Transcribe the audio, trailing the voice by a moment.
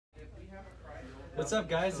What's up,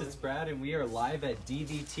 guys? It's Brad, and we are live at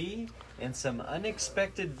DVT, and some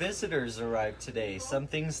unexpected visitors arrived today. Some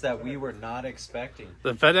things that we were not expecting.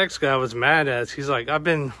 The FedEx guy was mad at us. He's like, I've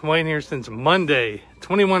been waiting here since Monday.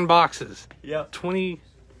 21 boxes. Yep.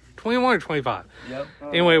 21 or 25. Yep.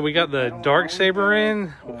 Anyway, we got the Darksaber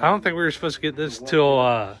in. I don't think we were supposed to get this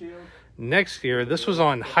till next year. This was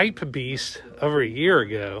on Hype Beast over a year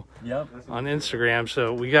ago. Yep. On Instagram.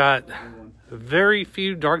 So we got very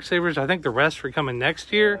few Darksabers. I think the rest are coming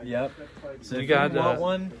next year. Yep. So you if got you want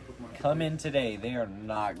one, come in today. They are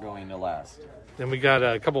not going to last. Then we got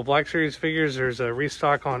a couple Black Series figures. There's a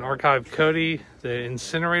restock on Archive Cody, the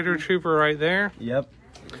Incinerator Trooper right there. Yep.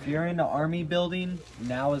 If you're in the Army building,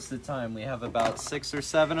 now is the time. We have about 6 or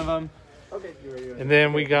 7 of them. And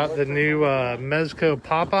then we got the new Mezco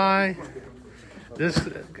Popeye. This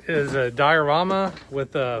is a diorama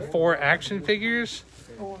with 4 action figures,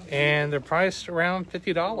 and they're priced around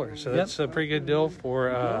 $50. So that's a pretty good deal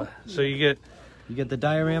for. So you get the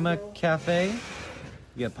diorama cafe,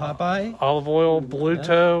 you get Popeye, olive oil,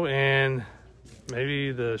 Bluto, and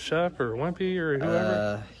maybe the chef or Wimpy or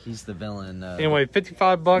whoever. He's the villain. Anyway,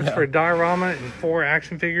 $55 for a diorama and 4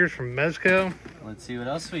 action figures from Mezco. Let's see what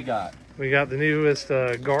else we got. We got the newest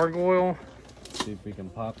Gargoyle. Let's see if we can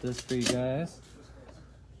pop this for you guys.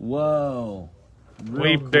 Whoa.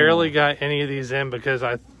 We barely got any of these in because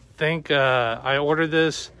I think I ordered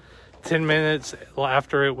this 10 minutes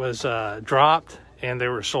after it was dropped and they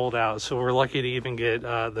were sold out. So we're lucky to even get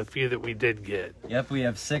the few that we did get. Yep, we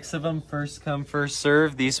have 6 of them. First come, first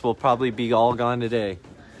serve. These will probably be all gone today.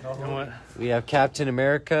 You know what? We have Captain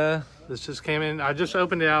America. This just came in. I just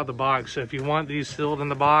opened it out of the box. So if you want these sealed in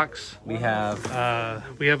the box, we have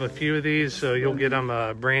a few of these. So you'll get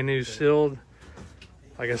them brand new sealed.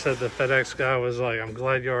 Like I said, the FedEx guy was like, I'm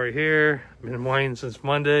glad you're already here. Been waiting since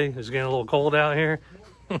Monday. It's getting a little cold out here.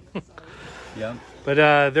 Yep.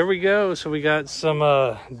 But there we go. So we got some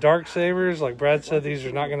Darksabers. Like Brad said, these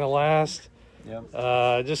are not going to last. Yep.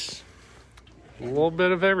 Just a little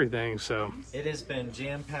bit of everything. So it has been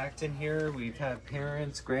jam-packed in here. We've had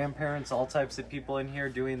parents, grandparents, all types of people in here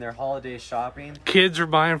doing their holiday shopping. Kids are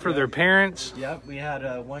buying for their parents. Yep, we had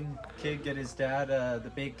one kid get his dad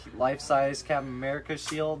the big life-size Captain America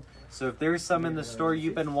shield. So if there's some in the store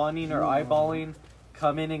you've been wanting or eyeballing,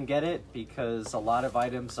 come in and get it because a lot of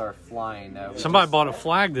items are flying. Somebody bought a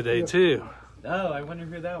flag today too. Oh, I wonder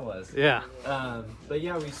who that was. Yeah. But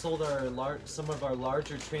yeah, we sold some of our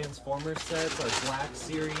larger Transformer sets, our Black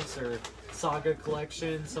Series or Saga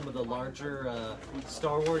collection, some of the larger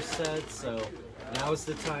Star Wars sets. So now is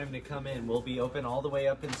the time to come in. We'll be open all the way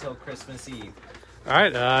up until Christmas Eve. All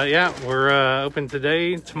right. Yeah, we're open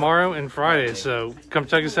today, tomorrow, and Friday. So come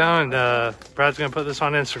check us out, and Brad's going to put this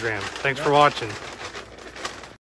on Instagram. Thanks for watching.